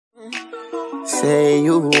Say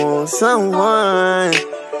you want someone.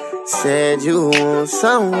 Said you want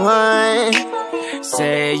someone.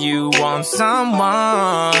 Say you want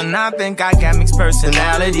someone. I think I got mixed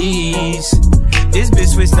personalities. This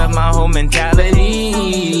bitch switched up my whole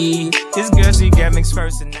mentality. This girl, she got mixed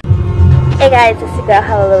personalities. Hey guys, it's your girl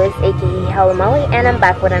Hello Lewis, aka Hello Molly, and I'm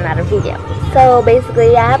back with another video. So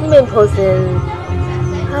basically, I haven't been posting.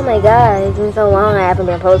 Oh my god, it's been so long I haven't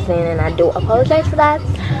been posting, and I do apologize for that.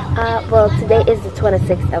 Well, today is the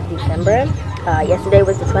 26th of December. Yesterday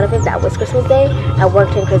was the 25th. That was Christmas Day. I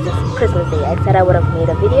worked on Christmas Day. I said I would have made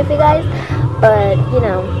a video for you guys, but you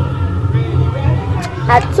know,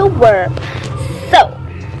 I had to work.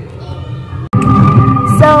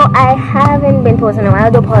 So I haven't been posting in a while. I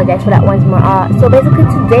do apologize for that once more. So basically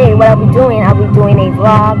today, what I'll be doing a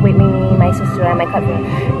vlog with me, my sister, and my cousin.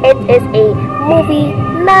 It is a movie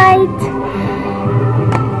night.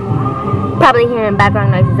 Probably hearing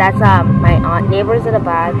background noises. That's my aunt neighbors in the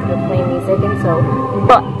back. They're playing music and so.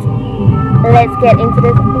 But let's get into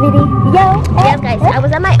this video. Yes, guys. I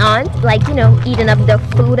was at my aunt, like you know, eating up the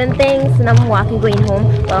food and things, and I'm walking, going home.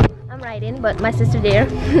 Well, I'm riding, but my sister there,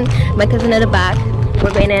 my cousin at the back.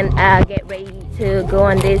 We're going to get ready to go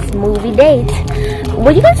on this movie date.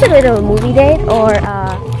 Would you consider it a movie date or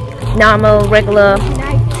normal, regular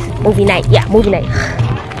movie night? Yeah, movie night.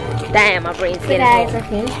 Damn, my brain's getting guys, I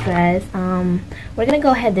finished dress. We're going to go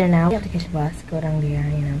ahead there now. We have to catch a bus, go down there,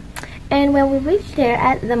 you know. And when we reach there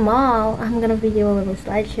at the mall, I'm going to video a little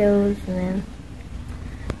slideshows. And then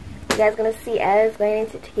you guys going to see us going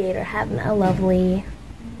into theater, having a lovely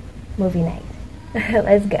movie night.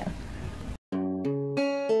 Let's go.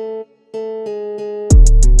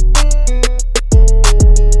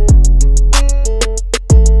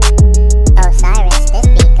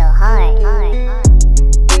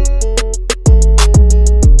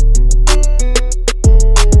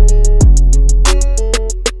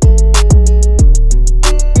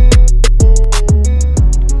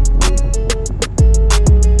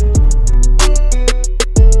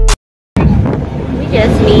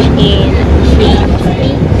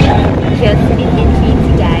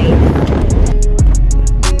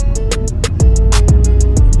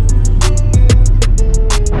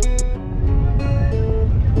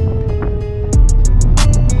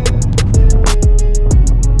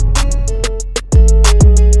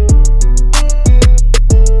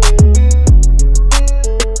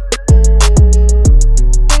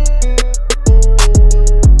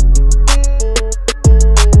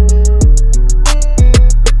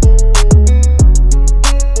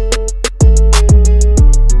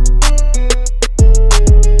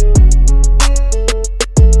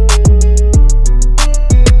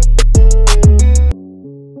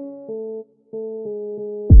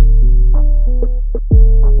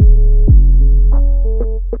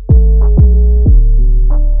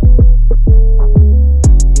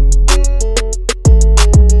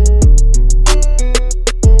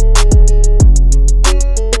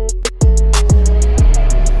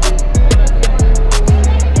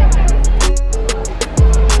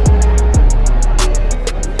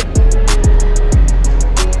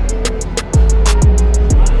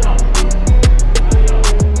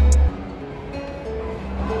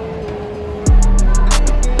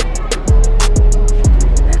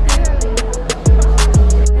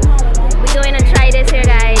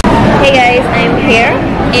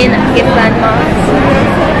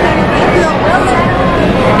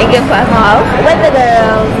 With the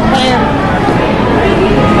girls.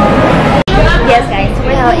 Yes guys,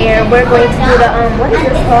 we're out here. We're going to do the what is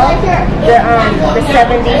this called? The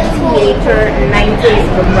 70s theater 90s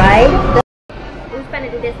ride. We're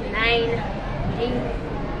gonna do this 90s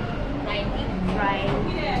ride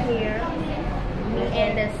here. Me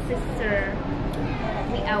and the sister.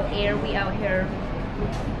 We out here.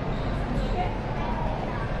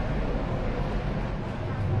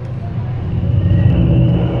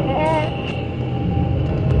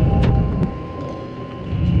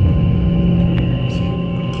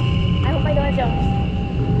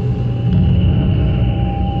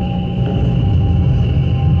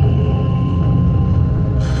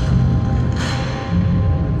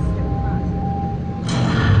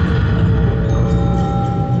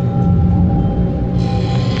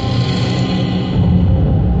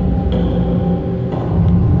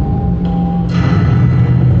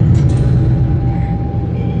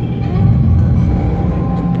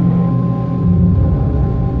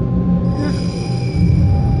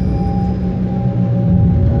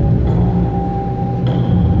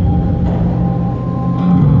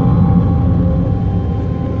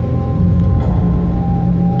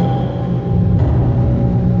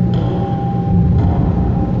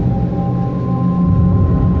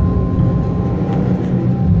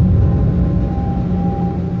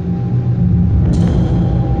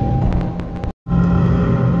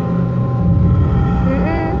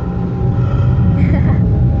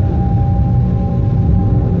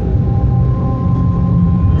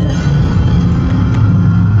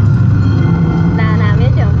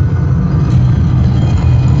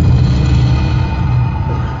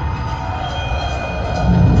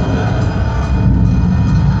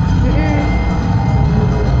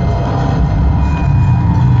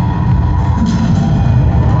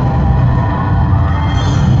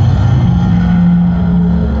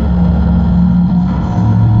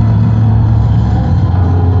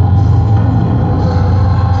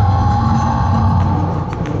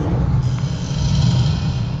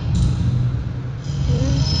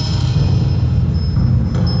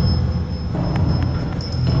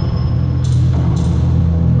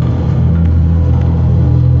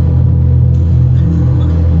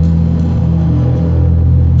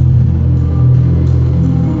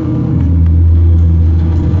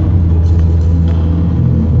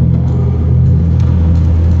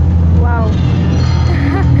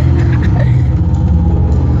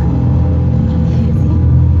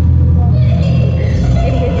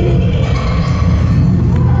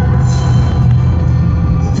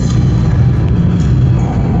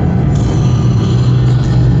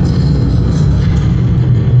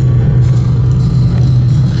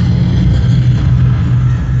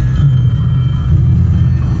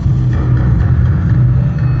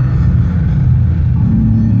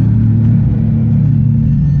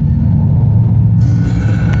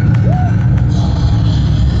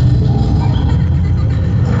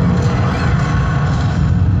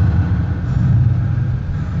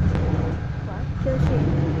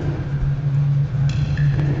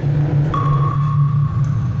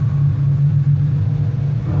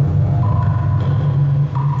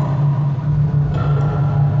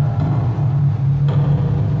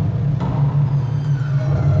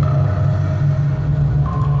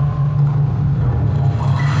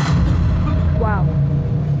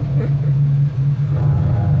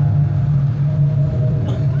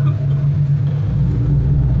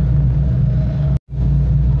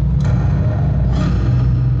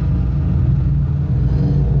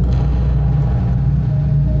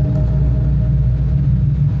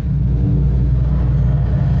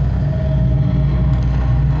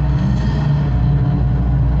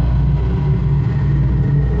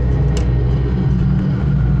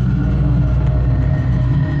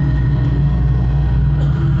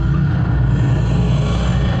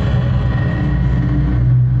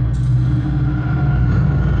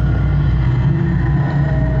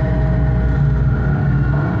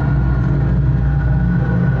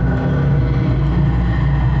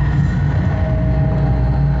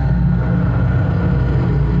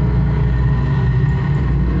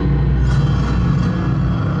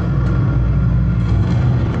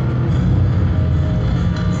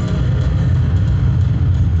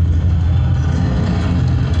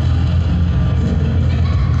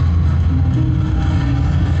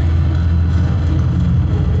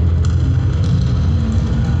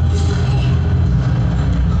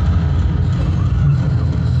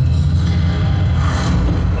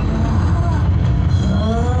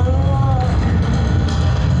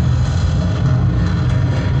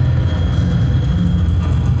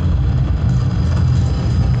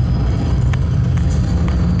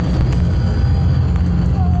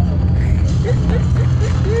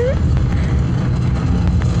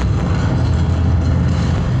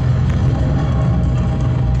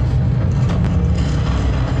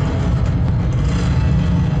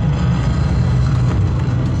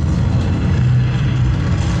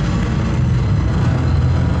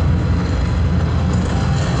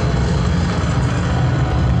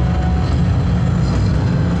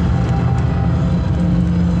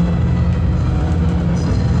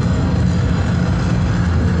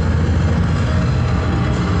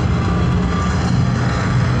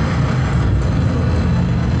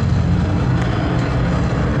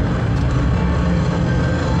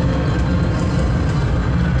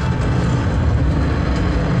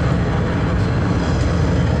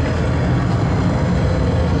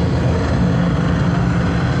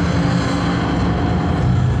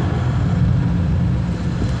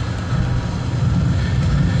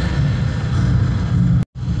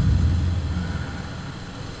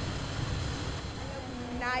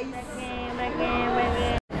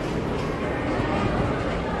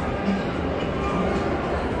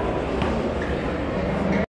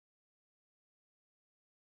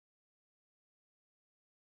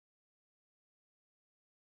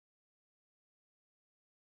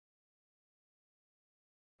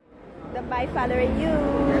 by following you.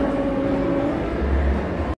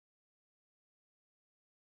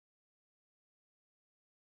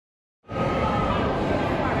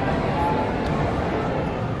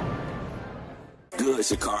 Good,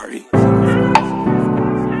 Shikari.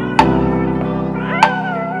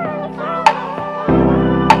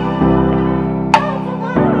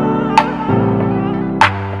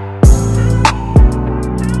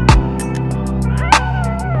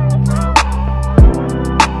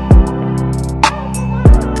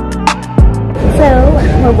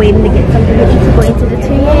 We're waiting to get something to eat to go into the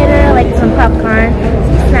theater, like some popcorn,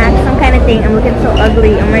 some snacks, some kind of thing. I'm looking so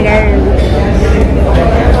ugly. Oh my god.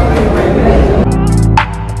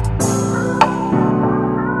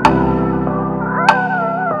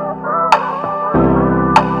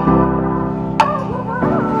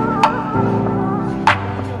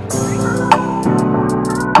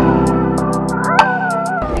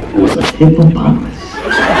 It was a hippopotamus.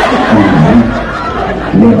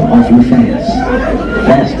 They're awfully fast.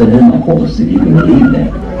 Faster than a horse, if you can believe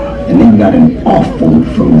that. And they've got an awful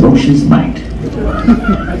ferocious bite.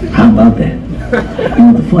 How about that? You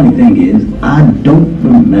know, the funny thing is, I don't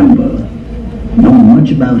remember knowing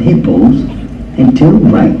much about hippos until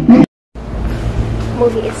right now.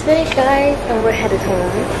 Movie is finished, guys, and we're headed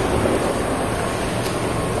home.